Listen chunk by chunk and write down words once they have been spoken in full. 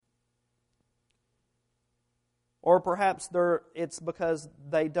Or perhaps it's because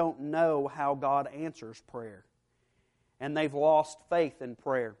they don't know how God answers prayer, and they've lost faith in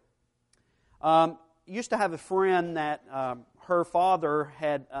prayer. Used to have a friend that her father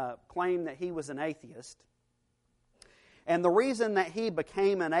had claimed that he was an atheist. And the reason that he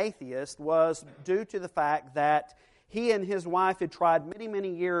became an atheist was due to the fact that he and his wife had tried many,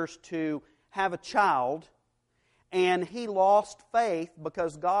 many years to have a child, and he lost faith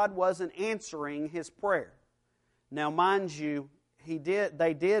because God wasn't answering his prayer. Now, mind you,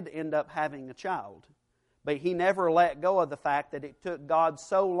 they did end up having a child, but he never let go of the fact that it took God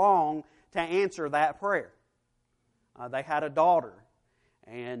so long to answer that prayer. They had a daughter,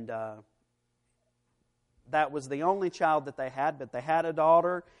 and that was the only child that they had, but they had a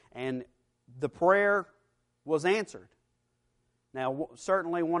daughter, and the prayer was answered. Now,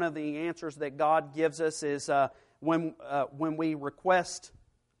 certainly one of the answers that God gives us is when we request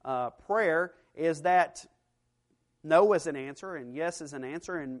prayer is that no is an answer and yes is an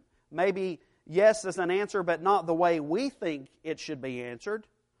answer, and maybe yes is an answer but not the way we think it should be answered,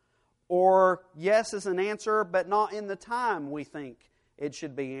 or yes is an answer but not in the time we think it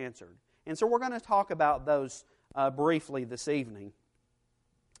should be answered. And so we're going to talk about those briefly this evening.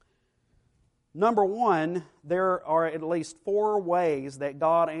 Number one, there are at least 4 ways that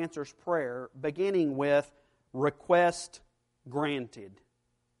God answers prayer, beginning with request granted.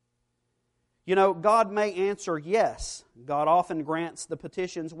 You know, God may answer yes. God often grants the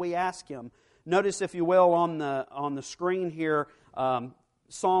petitions we ask Him. Notice, if you will, on the screen here,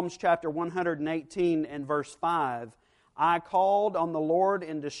 Psalms chapter 118 and verse 5. I called on the Lord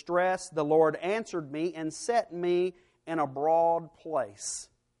in distress. The Lord answered me and set me in a broad place.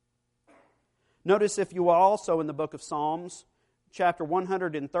 Notice, if you will, also in the book of Psalms, chapter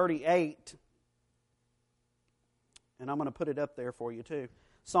 138, and I'm going to put it up there for you too.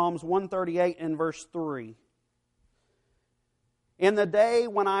 Psalms 138 and verse 3. In the day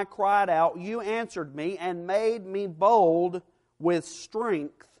when I cried out, you answered me and made me bold with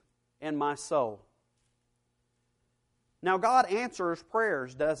strength in my soul. Now, God answers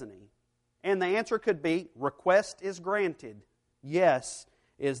prayers, doesn't He? And the answer could be, request is granted. Yes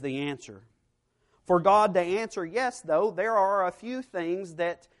is the answer. For God to answer yes, though, there are a few things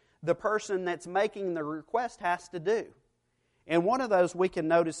that the person that's making the request has to do. And one of those we can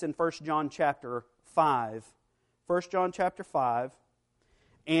notice in 1 John chapter 5. 1 John chapter 5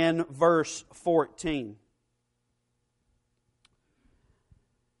 and verse 14.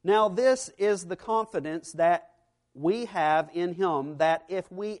 Now this is the confidence that we have in Him, that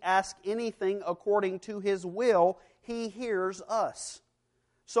if we ask anything according to His will, He hears us.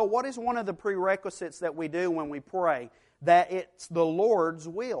 So what is one of the prerequisites that we do when we pray? That it's the Lord's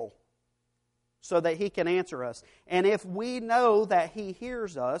will, so that He can answer us. And if we know that He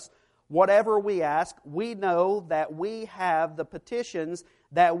hears us, whatever we ask, we know that we have the petitions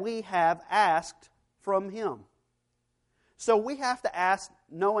that we have asked from Him. So we have to ask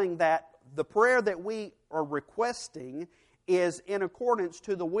knowing that the prayer that we are requesting is in accordance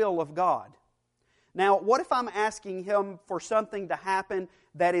to the will of God. Now, what if I'm asking Him for something to happen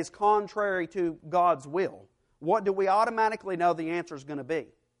that is contrary to God's will? What do we automatically know the answer is going to be?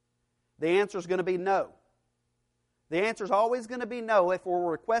 The answer is going to be no. The answer is always going to be no if we're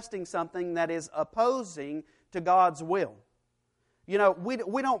requesting something that is opposing to God's will. You know, we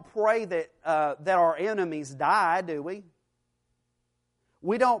don't pray that our enemies die, do we?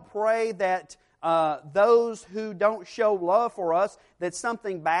 We don't pray that those who don't show love for us, that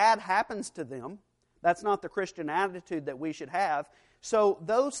something bad happens to them. That's not the Christian attitude that we should have. So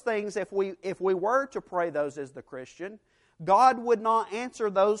those things, if we were to pray those as the Christian, God would not answer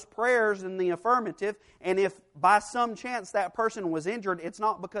those prayers in the affirmative. And if by some chance that person was injured, it's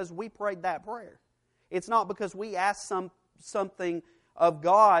not because we prayed that prayer. It's not because we asked something of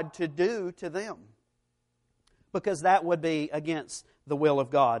God to do to them, because that would be against the will of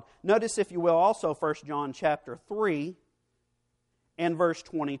God. Notice, if you will, also 1 John chapter 3 and verse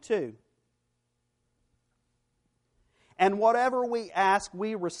 22. And whatever we ask,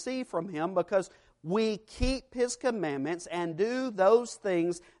 we receive from Him, because we keep His commandments and do those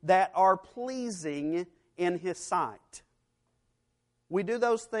things that are pleasing in His sight. We do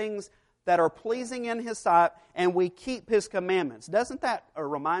those things that are pleasing in His sight, and we keep His commandments. Doesn't that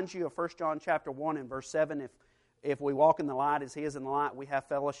remind you of 1 John chapter 1 and verse 7? If we walk in the light as He is in the light, we have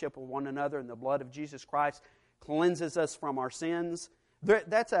fellowship with one another, and the blood of Jesus Christ cleanses us from our sins.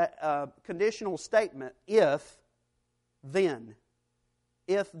 That's a conditional statement, if, then.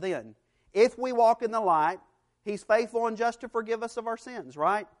 If, then. If we walk in the light, He's faithful and just to forgive us of our sins,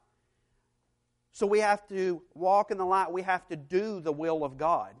 right? So we have to walk in the light. We have to do the will of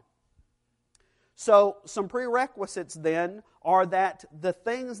God. So some prerequisites then are that the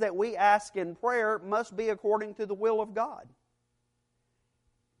things that we ask in prayer must be according to the will of God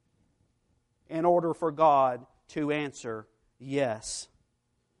in order for God to answer yes.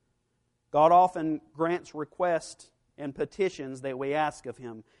 God often grants requests and petitions that we ask of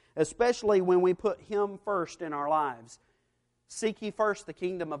Him, especially when we put Him first in our lives. Seek ye first the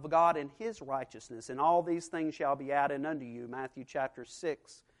kingdom of God and His righteousness, and all these things shall be added unto you. Matthew chapter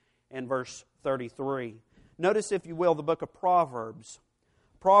 6 and verse 33. Notice, if you will, the book of Proverbs.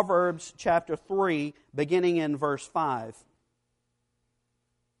 Proverbs chapter 3, beginning in verse 5.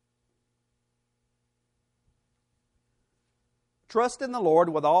 Trust in the Lord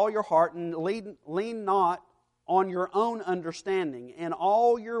with all your heart, and lean not on your own understanding. In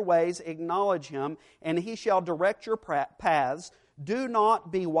all your ways acknowledge Him, and He shall direct your paths. Do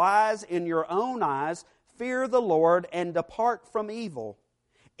not be wise in your own eyes. Fear the Lord, and depart from evil.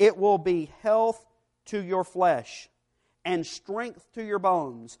 It will be health to your flesh, and strength to your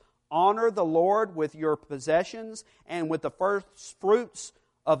bones. Honor the Lord with your possessions, and with the first fruits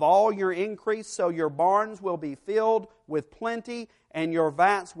of all your increase, so your barns will be filled with plenty, and your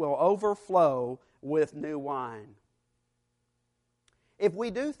vats will overflow with new wine. If we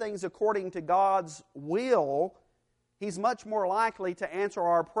do things according to God's will, He's much more likely to answer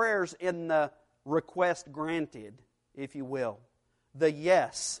our prayers in the request granted, if you will. The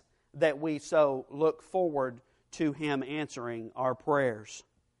yes that we so look forward to Him answering our prayers.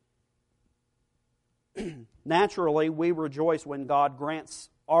 Naturally, we rejoice when God grants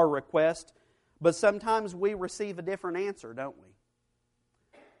our request, but sometimes we receive a different answer, don't we?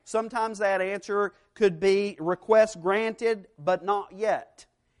 Sometimes that answer could be request granted, but not yet.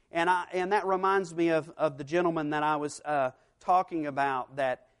 And that reminds me of the gentleman that I was talking about,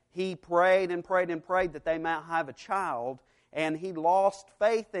 that he prayed and prayed and prayed that they might have a child, and he lost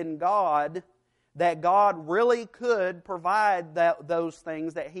faith in God that God really could provide those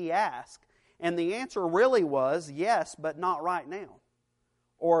things that he asked. And the answer really was, yes, but not right now.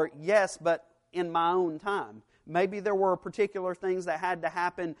 Or yes, but in my own time. Maybe there were particular things that had to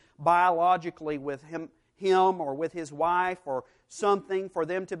happen biologically with him or with his wife or something for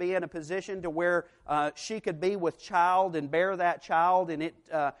them to be in a position to where she could be with child and bear that child and it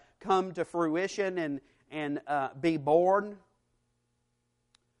come to fruition and be born.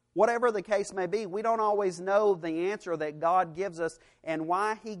 Whatever the case may be, we don't always know the answer that God gives us and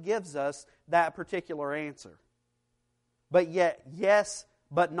why He gives us that particular answer. But yet, yes,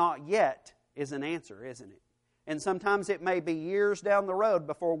 but not yet is an answer, isn't it? And sometimes it may be years down the road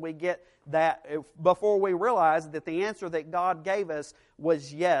before we get that, before we realize that the answer that God gave us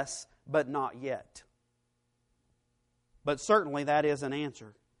was yes, but not yet. But certainly that is an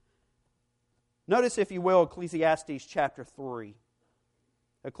answer. Notice, if you will, Ecclesiastes chapter 3.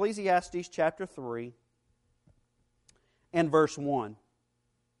 Ecclesiastes chapter 3 and verse 1.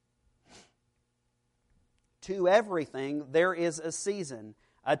 To everything there is a season,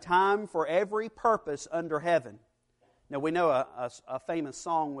 a time for every purpose under heaven. Now we know a famous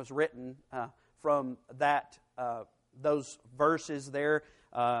song was written from those verses there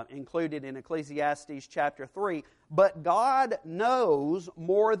included in Ecclesiastes chapter 3. But God knows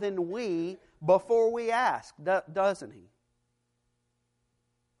more than we before we ask, doesn't He?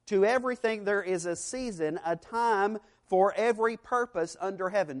 To everything there is a season, a time for every purpose under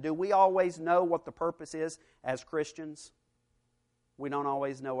heaven. Do we always know what the purpose is as Christians? We don't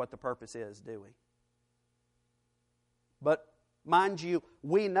always know what the purpose is, do we? But mind you,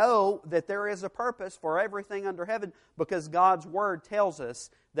 we know that there is a purpose for everything under heaven because God's Word tells us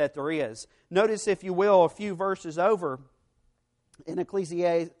that there is. Notice, if you will, a few verses over in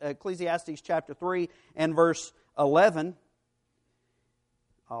Ecclesiastes chapter 3 and verse 11.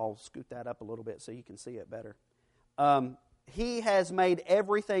 I'll scoot that up a little bit so you can see it better. He has made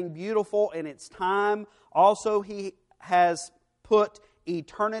everything beautiful in its time. Also, He has put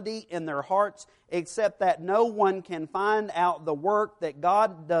eternity in their hearts, except that no one can find out the work that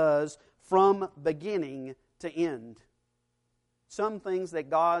God does from beginning to end. Some things that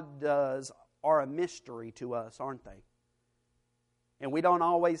God does are a mystery to us, aren't they? And we don't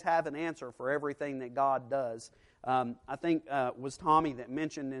always have an answer for everything that God does. I think it was Tommy that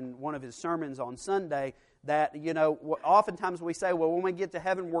mentioned in one of his sermons on Sunday that, oftentimes we say, well, when we get to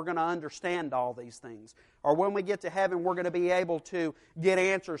heaven, we're going to understand all these things. Or when we get to heaven, we're going to be able to get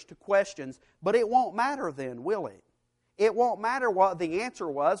answers to questions. But it won't matter then, will it? It won't matter what the answer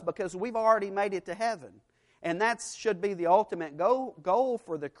was because we've already made it to heaven. And that should be the ultimate goal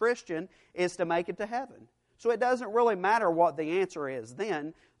for the Christian, is to make it to heaven. So it doesn't really matter what the answer is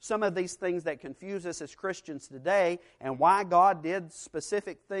then. Some of these things that confuse us as Christians today and why God did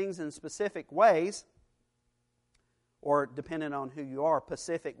specific things in specific ways, or depending on who you are,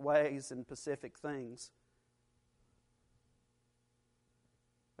 Pacific ways and Pacific things.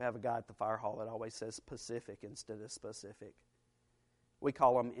 We have a guy at the fire hall that always says Pacific instead of specific. We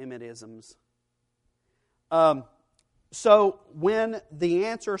call them Emmett-isms. So when the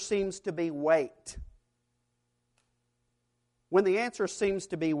answer seems to be wait,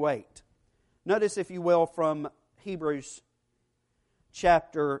 notice, if you will, from Hebrews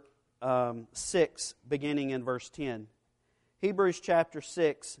chapter 6, beginning in verse 10. Hebrews chapter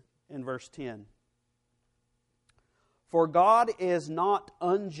 6 and verse 10. For God is not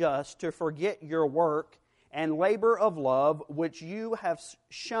unjust to forget your work and labor of love which you have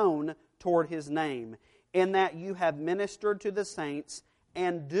shown toward His name, in that you have ministered to the saints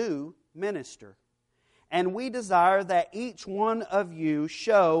and do minister. And we desire that each one of you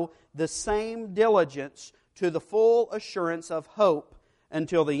show the same diligence to the full assurance of hope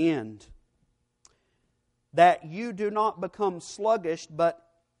until the end, that you do not become sluggish, but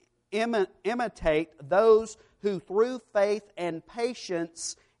imitate those who through faith and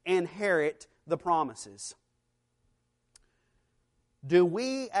patience inherit the promises. Do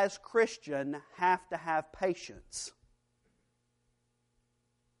we as Christians have to have patience?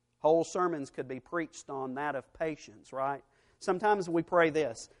 Whole sermons could be preached on that of patience, right? Sometimes we pray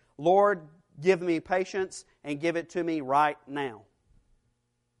this: Lord, give me patience and give it to me right now.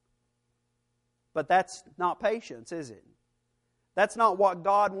 But that's not patience, is it? That's not what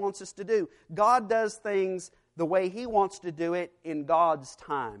God wants us to do. God does things the way He wants to do it in God's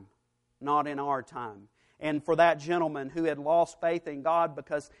time, not in our time. And for that gentleman who had lost faith in God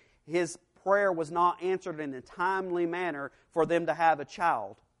because his prayer was not answered in a timely manner for them to have a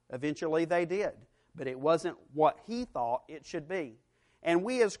child, eventually they did. But it wasn't what he thought it should be. And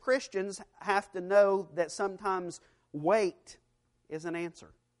we as Christians have to know that sometimes wait is an answer.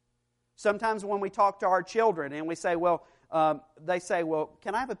 Sometimes when we talk to our children and we say, they say,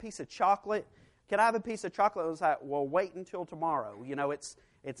 can I have a piece of chocolate? Can I have a piece of chocolate? It's like, wait until tomorrow. You know, it's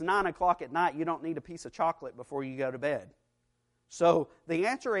 9 o'clock at night. You don't need a piece of chocolate before you go to bed. So the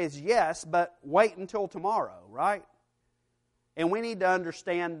answer is yes, but wait until tomorrow, right? And we need to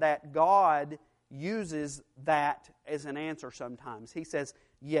understand that God uses that as an answer sometimes. He says,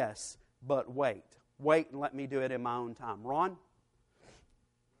 yes, but wait. Wait and let me do it in my own time. Ron?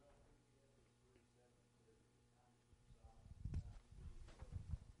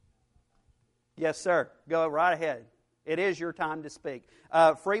 Yes, sir. Go right ahead. It is your time to speak.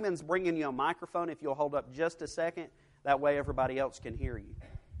 Freeman's bringing you a microphone. If you'll hold up just a second, that way everybody else can hear you.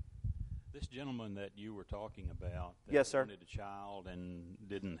 This gentleman that you were talking about, that yes, sir, wanted a child and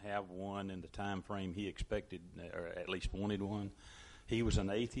didn't have one in the time frame he expected, or at least wanted one, he was an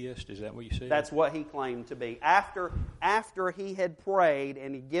atheist. Is that what you said? That's what he claimed to be. After he had prayed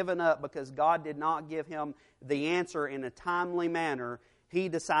and he'd given up because God did not give him the answer in a timely manner, he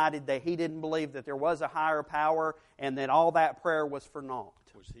decided that he didn't believe that there was a higher power and that all that prayer was for naught.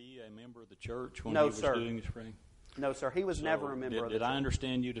 Was he a member of the church when No, he was sir. doing this praying? No, sir. He was never a member of the church. Did I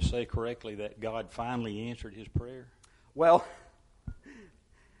understand you to say correctly that God finally answered his prayer? Well,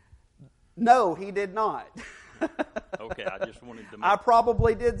 no, He did not. Okay, I just wanted to... I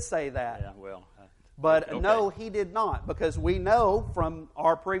probably did say that. Yeah, well... But okay. No, He did not, because we know from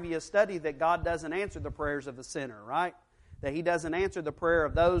our previous study that God doesn't answer the prayers of the sinner, right? That He doesn't answer the prayer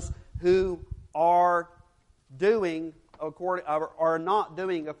of those who are not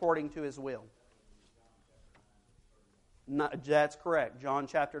doing according to His will. That's correct. John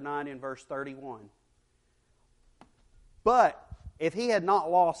chapter 9 and verse 31. But if he had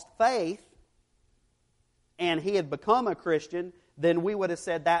not lost faith and he had become a Christian, then we would have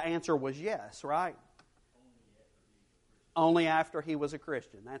said that answer was yes, right? Only after he was a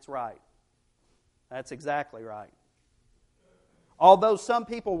Christian. That's right. That's exactly right. Although some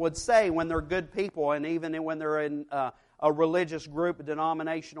people would say when they're good people, and even when they're in a religious group, a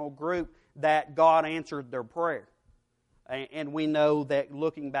denominational group, that God answered their prayer. And we know that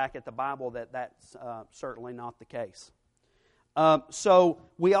looking back at the Bible that that's certainly not the case. So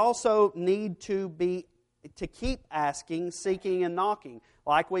we also need to keep asking, seeking, and knocking.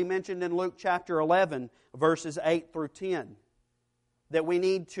 Like we mentioned in Luke chapter 11, verses 8 through 10. That we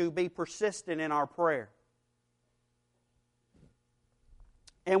need to be persistent in our prayer.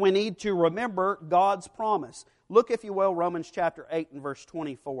 And we need to remember God's promise. Look, if you will, Romans chapter 8 and verse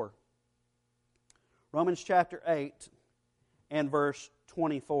 24. Romans chapter 8 and verse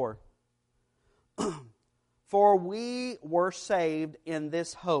 24. For we were saved in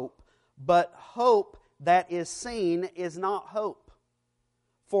this hope, but hope that is seen is not hope.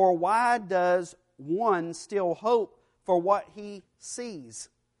 For why does one still hope for what he sees?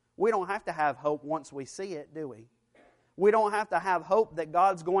 We don't have to have hope once we see it, do we? We don't have to have hope that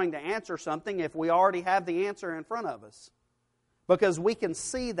God's going to answer something if we already have the answer in front of us. Because we can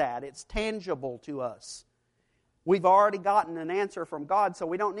see that. It's tangible to us. We've already gotten an answer from God, so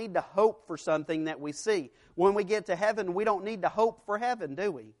we don't need to hope for something that we see. When we get to heaven, we don't need to hope for heaven,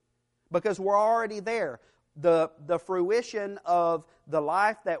 do we? Because we're already there. The fruition of the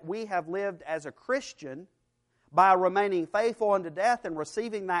life that we have lived as a Christian, by remaining faithful unto death and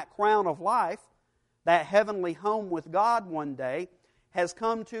receiving that crown of life, that heavenly home with God one day, has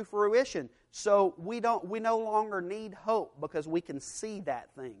come to fruition. So we no longer need hope because we can see that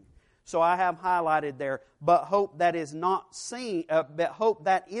thing. So I have highlighted there, but hope that is not seen, but hope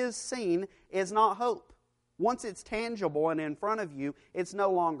that is seen is not hope. Once it's tangible and in front of you, it's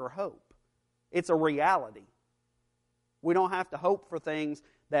no longer hope. It's a reality. We don't have to hope for things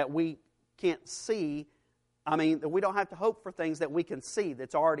that we can't see. We don't have to hope for things that we can see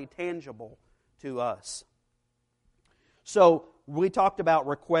that's already tangible to us. So we talked about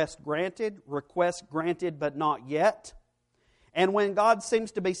request granted but not yet. And when God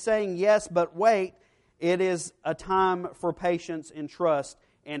seems to be saying yes but wait, it is a time for patience and trust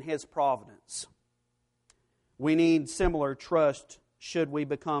in His providence. We need similar trust should we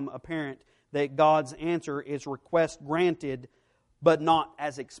become apparent that God's answer is request granted but not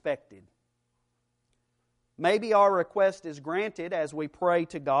as expected. Maybe our request is granted as we pray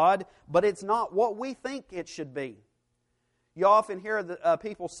to God, but it's not what we think it should be. You often hear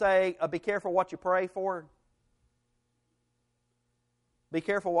people say, be careful what you pray for. Be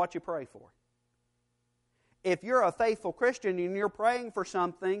careful what you pray for. If you're a faithful Christian and you're praying for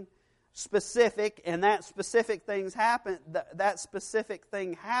something specific and that specific thing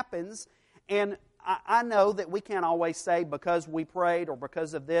happens, and I know that we can't always say because we prayed or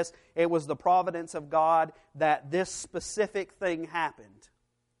because of this, it was the providence of God that this specific thing happened.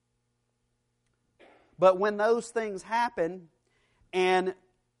 But when those things happen and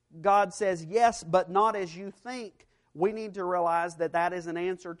God says yes, but not as you think, we need to realize that that is an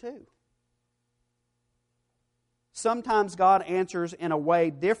answer too. Sometimes God answers in a way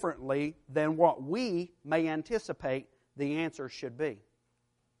differently than what we may anticipate the answer should be.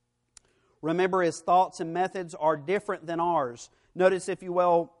 Remember, His thoughts and methods are different than ours. Notice, if you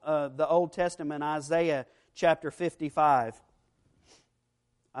will, the Old Testament, Isaiah chapter 55.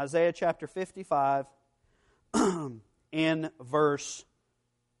 Isaiah chapter 55 in verse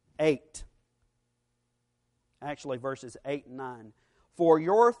 8. Actually, verses 8 and 9. For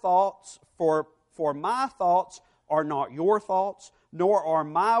my thoughts are not your thoughts, nor are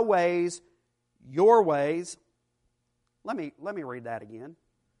my ways your ways. Let me read that again.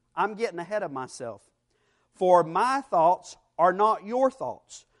 I'm getting ahead of myself. For my thoughts are not your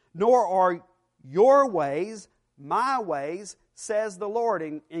thoughts, nor are your ways my ways, says the Lord.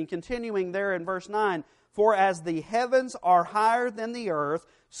 And continuing there in verse 9, for as the heavens are higher than the earth,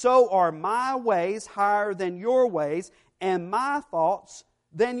 so are my ways higher than your ways, and my thoughts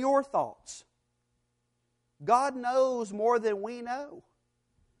than your thoughts. God knows more than we know.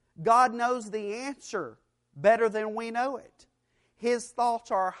 God knows the answer better than we know it. His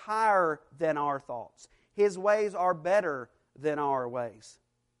thoughts are higher than our thoughts. His ways are better than our ways.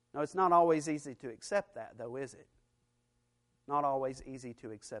 Now, it's not always easy to accept that, though, is it? Not always easy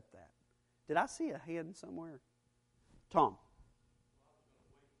to accept that. Did I see a hand somewhere? Tom.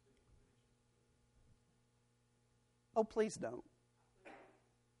 Oh, please don't.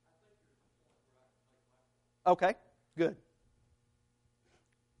 Okay, good.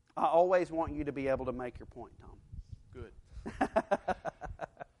 I always want you to be able to make your point, Tom. Good.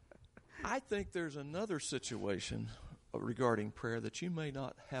 I think there's another situation regarding prayer that you may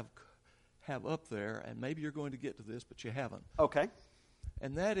not have up there, and maybe you're going to get to this, but you haven't. Okay.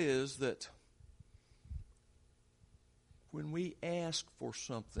 And that is that when we ask for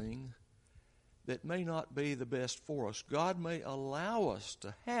something that may not be the best for us, God may allow us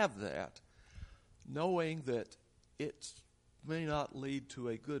to have that, knowing that it may not lead to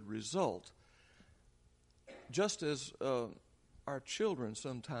a good result. Just as our children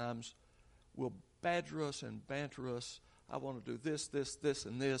sometimes will badger us and banter us, I want to do this, this, this,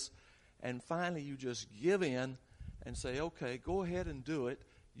 and this, and finally you just give in and say, okay, go ahead and do it.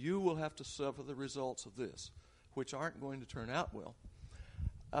 You will have to suffer the results of this, which aren't going to turn out well.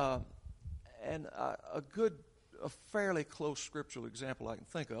 And a fairly close scriptural example I can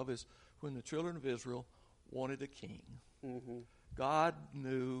think of is when the children of Israel wanted a king. Mm-hmm. God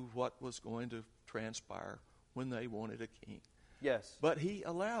knew what was going to transpire when they wanted a king. Yes. But He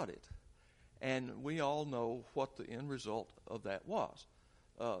allowed it. And we all know what the end result of that was.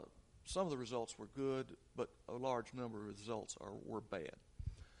 Some of the results were good, but a large number of results were bad.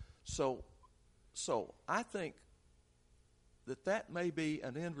 So I think that may be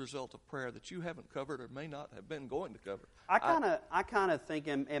an end result of prayer that you haven't covered or may not have been going to cover. I kind of think,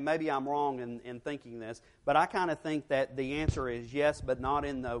 and maybe I'm wrong in thinking this, but I kind of think that the answer is yes, but not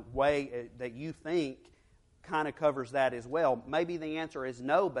in the way that you think kind of covers that as well. Maybe the answer is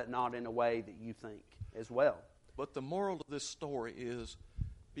no, but not in a way that you think as well. But the moral of this story is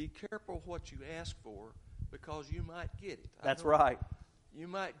be careful what you ask for because you might get it. That's right. You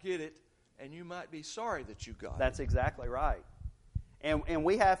might get it, and you might be sorry that you got it. That's exactly right. And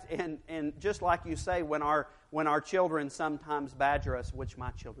we have, and just like you say, when our children sometimes badger us, which my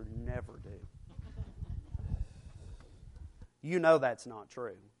children never do, you know that's not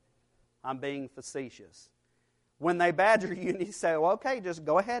true. I'm being facetious. When they badger you, and you say, well, okay, just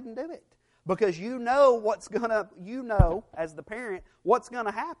go ahead and do it. Because you know as the parent, what's going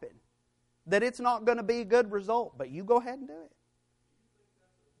to happen. That it's not going to be a good result, but you go ahead and do it.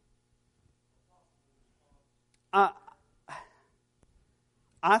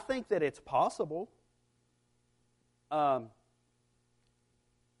 I think that it's possible. I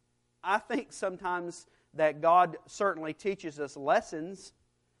think sometimes that God certainly teaches us lessons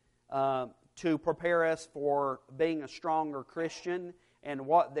to prepare us for being a stronger Christian and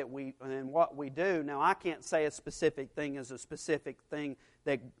what we do. Now, I can't say a specific thing is a specific thing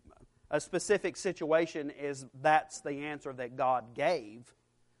that a specific situation is that's the answer that God gave,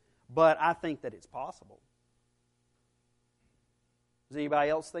 but I think that it's possible. Does anybody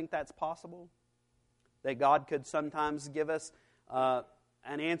else think that's possible? That God could sometimes give us an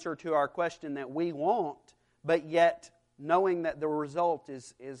answer to our question that we want, but yet knowing that the result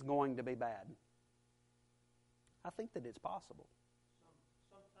is going to be bad. I think that it's possible.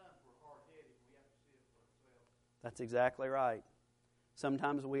 Sometimes we're hard-headed and we have to see it for ourselves. That's exactly right.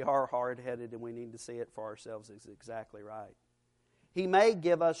 Sometimes we are hard-headed and we need to see it for ourselves. Is exactly right. He may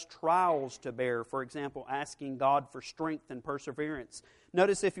give us trials to bear, for example, asking God for strength and perseverance.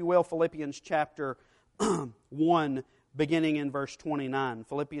 Notice, if you will, Philippians chapter 1, beginning in verse 29.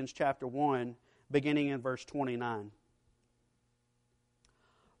 Philippians chapter 1, beginning in verse 29.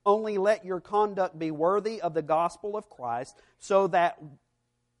 Only let your conduct be worthy of the gospel of Christ, so that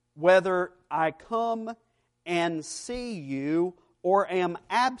whether I come and see you or am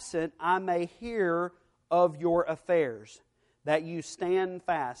absent, I may hear of your affairs, that you stand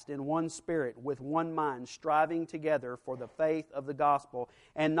fast in one spirit, with one mind, striving together for the faith of the gospel,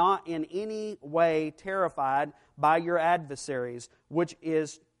 and not in any way terrified by your adversaries, which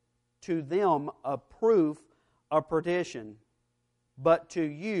is to them a proof of perdition, but to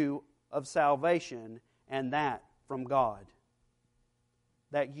you of salvation, and that from God.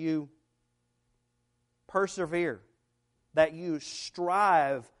 That you persevere, that you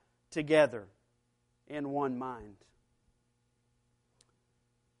strive together in one mind.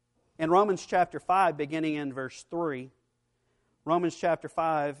 In Romans chapter 5, beginning in verse 3, Romans chapter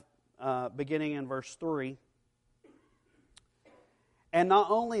 5, beginning in verse 3, and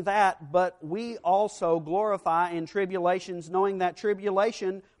not only that, but we also glorify in tribulations, knowing that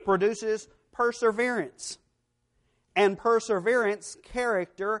tribulation produces perseverance. And perseverance,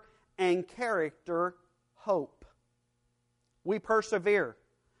 character, and character, hope. We persevere.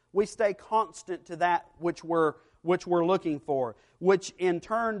 We stay constant to that which we're looking for, which in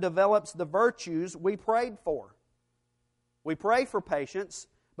turn develops the virtues we prayed for. We pray for patience,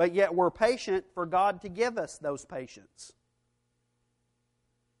 but yet we're patient for God to give us those patience.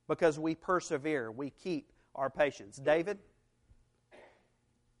 Because we persevere, we keep our patience. David?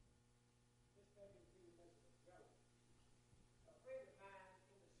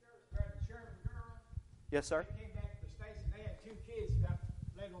 Yes, sir. They came back to the States and they had 2 kids,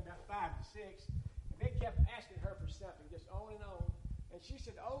 later on about 5 and 6, and they kept asking her for something, just on and on. And she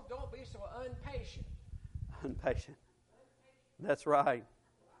said, "Oh, don't be so impatient." Impatient. That's right.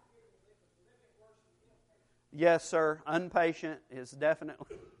 Yes, sir. Impatient is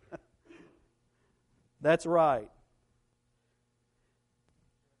definitely. That's right.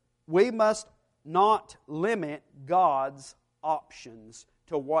 We must not limit God's options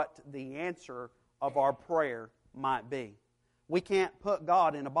to what the answer of our prayer might be. We can't put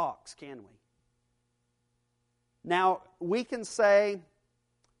God in a box, can we? Now, we can say,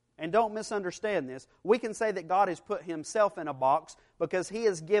 and don't misunderstand this, we can say that God has put Himself in a box because He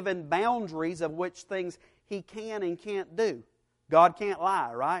has given boundaries of which things He can and can't do. God can't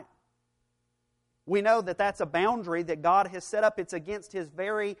lie, right? We know that that's a boundary that God has set up. It's against His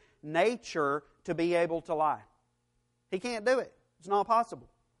very nature to be able to lie. He can't do it. It's not possible.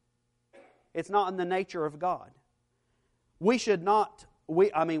 It's not in the nature of God. We should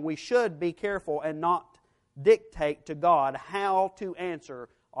be careful and not dictate to God how to answer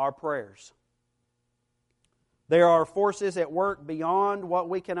our prayers. There are forces at work beyond what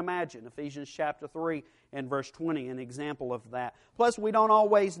we can imagine. Ephesians chapter 3 and verse 20, an example of that. Plus, we don't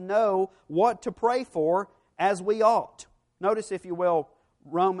always know what to pray for as we ought. Notice, if you will,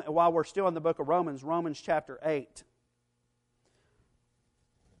 while we're still in the book of Romans, Romans chapter 8,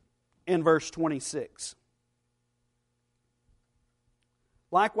 in verse 26.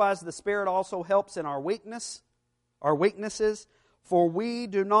 Likewise, the Spirit also helps in our weaknesses, for we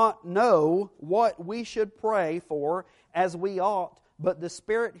do not know what we should pray for as we ought, but the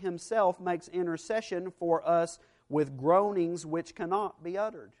Spirit Himself makes intercession for us with groanings which cannot be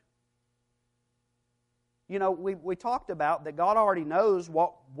uttered. You know, we talked about that God already knows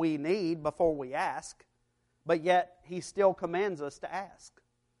what we need before we ask, but yet He still commands us to ask.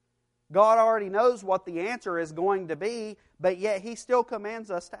 God already knows what the answer is going to be, but yet He still commands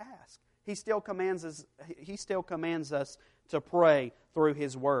us to ask. He still commands us to pray through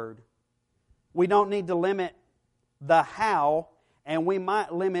His Word. We don't need to limit the how, and we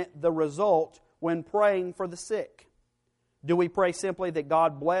might limit the result when praying for the sick. Do we pray simply that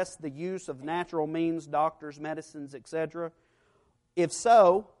God bless the use of natural means, doctors, medicines, etc.? If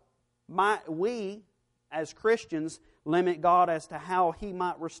so, might we, as Christians, limit God as to how He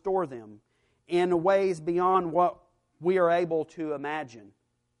might restore them in ways beyond what we are able to imagine?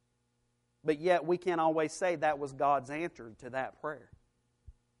 But yet we can't always say that was God's answer to that prayer.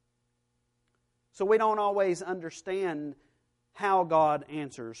 So we don't always understand how God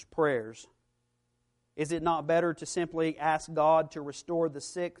answers prayers. Is it not better to simply ask God to restore the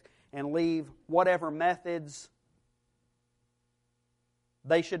sick and leave whatever methods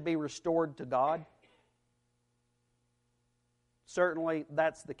they should be restored to God? Certainly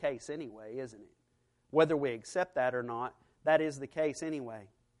that's the case anyway, isn't it? Whether we accept that or not, that is the case anyway.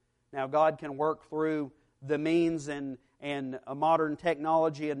 Now, God can work through the means and modern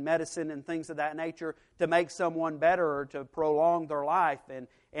technology and medicine and things of that nature to make someone better or to prolong their life,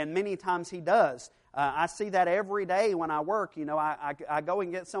 and many times He does. I see that every day when I work. You know, I go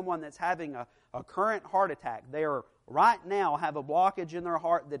and get someone that's having a current heart attack. They are right now have a blockage in their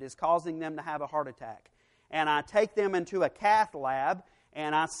heart that is causing them to have a heart attack. And I take them into a cath lab,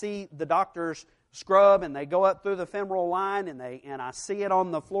 and I see the doctors scrub, and they go up through the femoral line, and I see it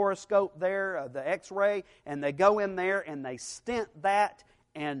on the fluoroscope there, the X-ray, and they go in there and they stent that,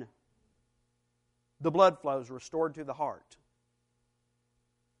 and the blood flow is restored to the heart.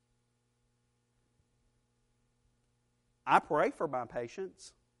 I pray for my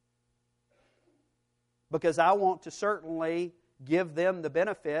patients because I want to certainly give them the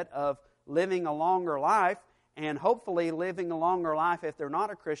benefit of living a longer life, and hopefully living a longer life, if they're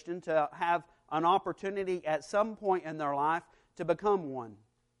not a Christian, to have an opportunity at some point in their life to become one.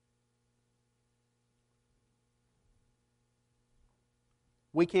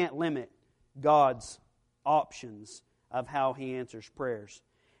 We can't limit God's options of how He answers prayers.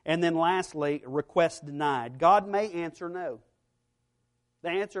 And then lastly, request denied. God may answer no. The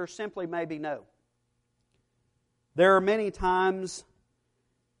answer simply may be no. There are many times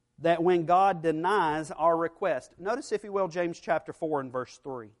that when God denies our request. Notice, if you will, James chapter 4 and verse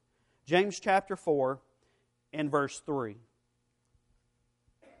 3. James chapter 4 and verse 3.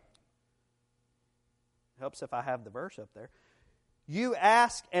 Helps if I have the verse up there. You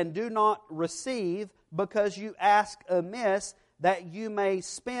ask and do not receive because you ask amiss, that you may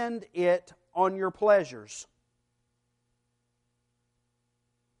spend it on your pleasures.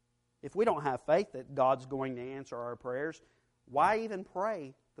 If we don't have faith that God's going to answer our prayers, why even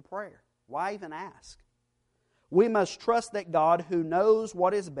pray the prayer? Why even ask? We must trust that God, who knows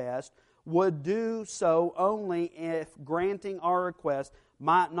what is best, would do so only if granting our request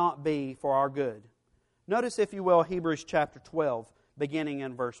might not be for our good. Notice, if you will, Hebrews chapter 12, beginning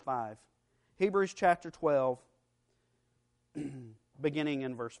in verse 5. Hebrews chapter 12, beginning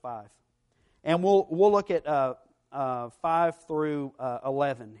in verse 5. And we'll look at 5 through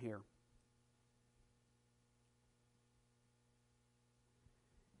 11 here.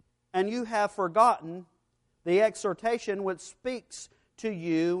 And you have forgotten the exhortation which speaks to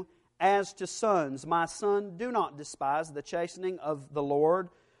you as to sons. My son, do not despise the chastening of the Lord,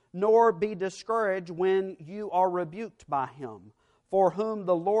 nor be discouraged when you are rebuked by Him. For whom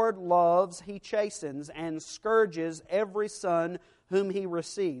the Lord loves, He chastens and scourges every son whom He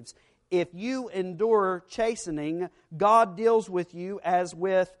receives. If you endure chastening, God deals with you as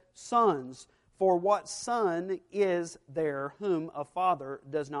with sons. For what son is there whom a father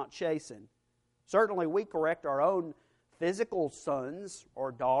does not chasten? Certainly we correct our own physical sons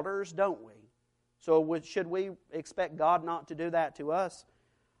or daughters, don't we? So should we expect God not to do that to us?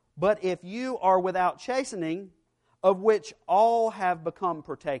 But if you are without chastening, of which all have become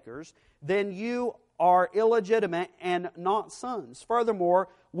partakers, then you are illegitimate and not sons. Furthermore,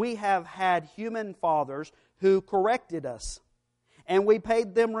 we have had human fathers who corrected us, and we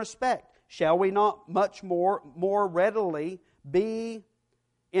paid them respect. Shall we not much more readily be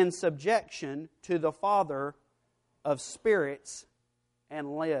in subjection to the Father of spirits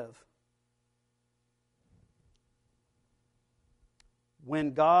and live?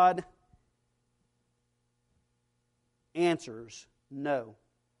 When God answers no,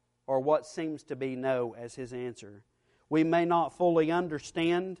 or what seems to be no as His answer, we may not fully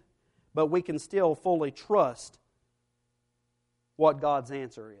understand, but we can still fully trust what God's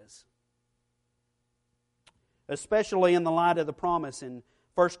answer is. Especially in the light of the promise in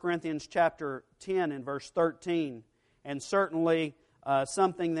 1 Corinthians chapter 10 and verse 13, and certainly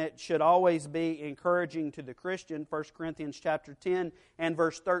something that should always be encouraging to the Christian, 1 Corinthians chapter 10 and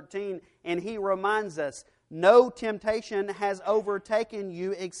verse 13, and he reminds us, no temptation has overtaken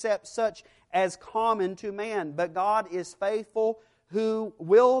you except such as common to man, but God is faithful, who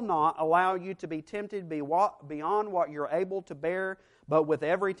will not allow you to be tempted beyond what you're able to bear, but with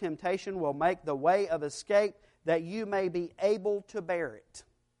every temptation will make the way of escape that you may be able to bear it.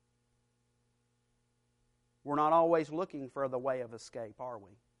 We're not always looking for the way of escape, are we?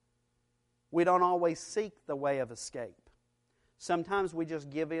 We don't always seek the way of escape. Sometimes we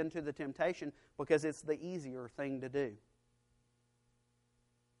just give in to the temptation because it's the easier thing to do.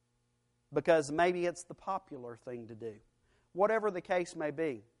 Because maybe it's the popular thing to do. Whatever the case may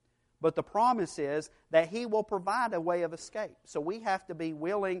be. But the promise is that He will provide a way of escape. So we have to be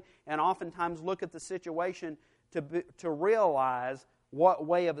willing and oftentimes look at the situation to realize what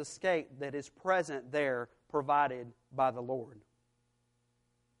way of escape that is present there provided by the Lord.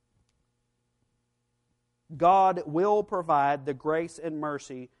 God will provide the grace and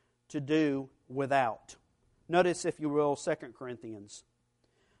mercy to do without. Notice, if you will, 2 Corinthians.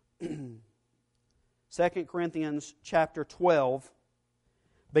 2 Corinthians chapter 12,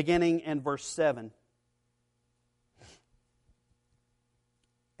 beginning in verse 7.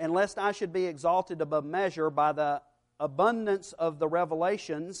 And lest I should be exalted above measure by the abundance of the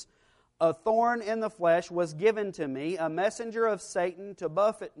revelations, a thorn in the flesh was given to me, a messenger of Satan to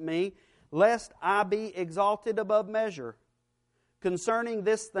buffet me, lest I be exalted above measure. Concerning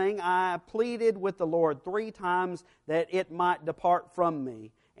this thing I pleaded with the Lord 3 times that it might depart from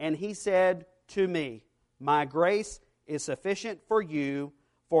me. And He said to me, my grace is sufficient for you,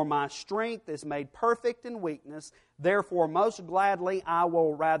 for my strength is made perfect in weakness. Therefore most gladly I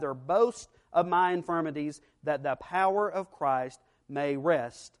will rather boast of my infirmities, that the power of Christ may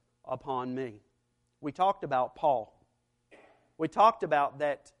rest upon me. We talked about Paul. We talked about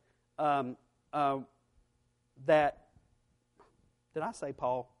that. Did I say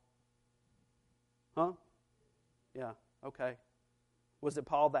Paul? Huh? Yeah. Okay. Was it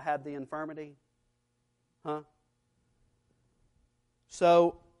Paul that had the infirmity? Huh?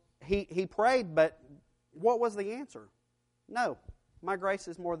 So he prayed, but what was the answer? No, my grace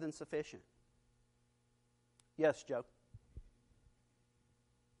is more than sufficient. Yes, Joe.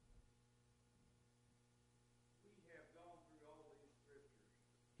 We have gone through all these scriptures.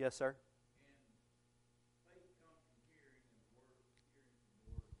 Yes, sir. And faith comes from hearing, and the word from the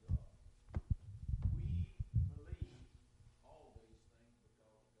word of God. We believe all these things because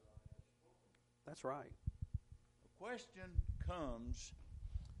God has spoken. That's right. The question comes,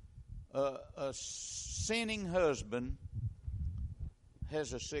 a sinning husband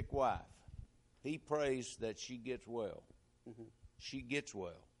has a sick wife. He prays that she gets well. Mm-hmm. She gets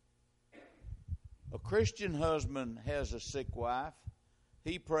well. A Christian husband has a sick wife.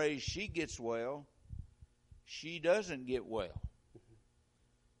 He prays she gets well. She doesn't get well. Mm-hmm.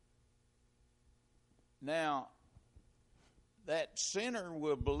 Now, that sinner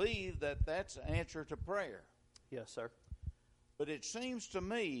will believe that that's an answer to prayer. Yes, sir. But it seems to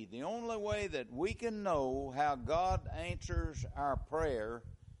me the only way that we can know how God answers our prayer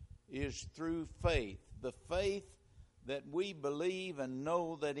is through faith. The faith that we believe and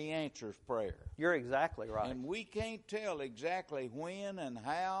know that He answers prayer. You're exactly right. And we can't tell exactly when and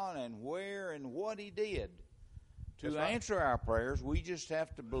how and where and what He did to answer our prayers. We just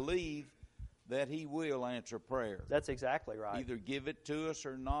have to believe that He will answer prayer. That's exactly right. Either give it to us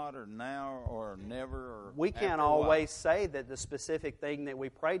or not, or now or never. Or we can't always say that the specific thing that we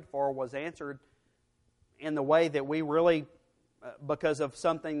prayed for was answered in the way that we really, because of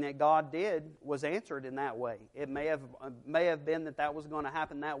something that God did, was answered in that way. It may have been that was going to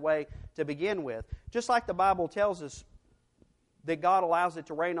happen that way to begin with. Just like the Bible tells us, that God allows it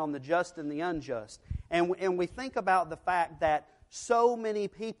to rain on the just and the unjust. And we think about the fact that so many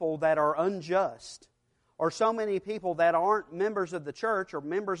people that are unjust, or so many people that aren't members of the church or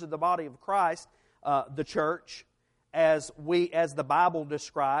members of the body of Christ, the church, as the Bible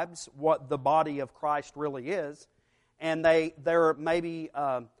describes what the body of Christ really is, and they're maybe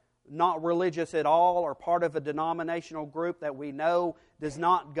not religious at all, or part of a denominational group that we know does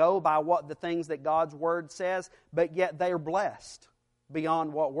not go by what the things that God's Word says, but yet they are blessed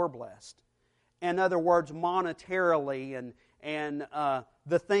beyond what we're blessed. In other words, monetarily and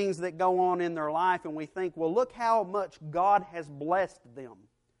the things that go on in their life, and we think, well, look how much God has blessed them.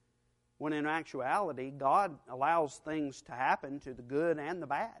 When in actuality, God allows things to happen to the good and the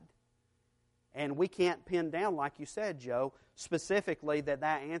bad. And we can't pin down, like you said, Joe, specifically that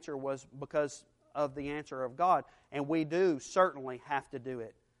answer was because of the answer of God. And we do certainly have to do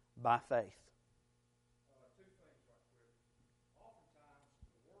it by faith. Two things right quick. Oftentimes,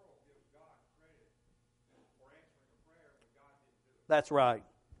 the world gives God credit for answering a prayer when God didn't do it. That's right.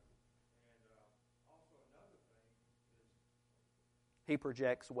 And also another thing is... He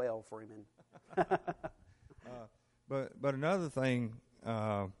projects well, Freeman. But another thing...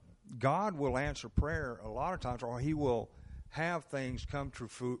 God will answer prayer a lot of times, or He will have things come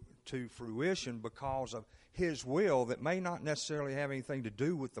to fruition because of His will that may not necessarily have anything to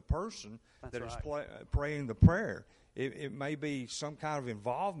do with the person that is praying the prayer. It may be some kind of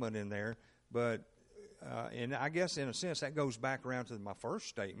involvement in there, but and I guess in a sense that goes back around to my first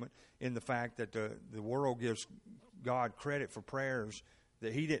statement in the fact that the world gives God credit for prayers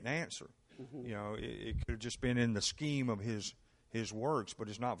that He didn't answer. Mm-hmm. You know, it could have just been in the scheme of His works, but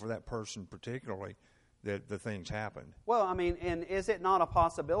it's not for that person particularly that the things happened. Well, I mean, and is it not a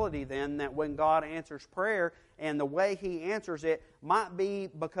possibility then that when God answers prayer and the way He answers it might be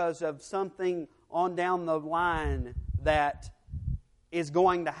because of something on down the line that is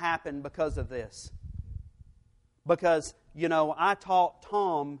going to happen because of this? Because, you know, I taught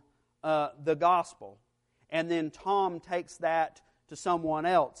Tom the gospel, and then Tom takes that to someone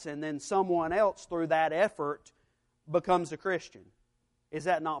else, and then someone else through that effort becomes a Christian. Is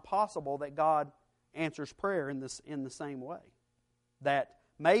that not possible that God answers prayer in the same way? That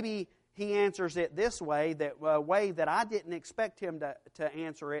maybe He answers it this way, that a way that I didn't expect Him to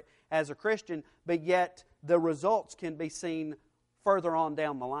answer it as a Christian, but yet the results can be seen further on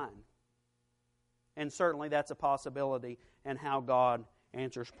down the line. And certainly that's a possibility in how God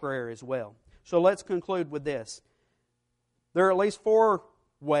answers prayer as well. So let's conclude with this. There are at least 4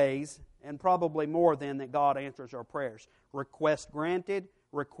 ways, and probably more than, that God answers our prayers. Request granted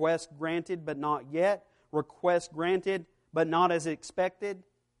but not yet, request granted but not as expected,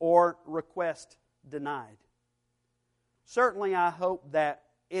 or request denied. Certainly I hope that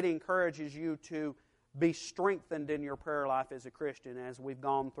it encourages you to be strengthened in your prayer life as a Christian as we've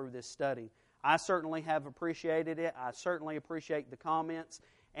gone through this study. I certainly have appreciated it. I certainly appreciate the comments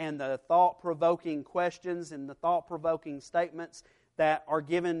and the thought-provoking questions and the thought-provoking statements that are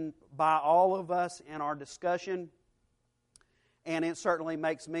given by all of us in our discussion. And it certainly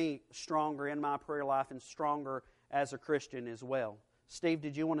makes me stronger in my prayer life and stronger as a Christian as well. Steve,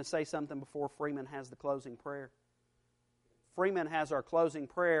 did you want to say something before Freeman has the closing prayer? Freeman has our closing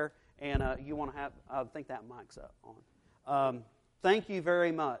prayer, and you want to have, I think that mic's up on. Thank you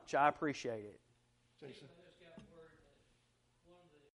very much. I appreciate it. Jason.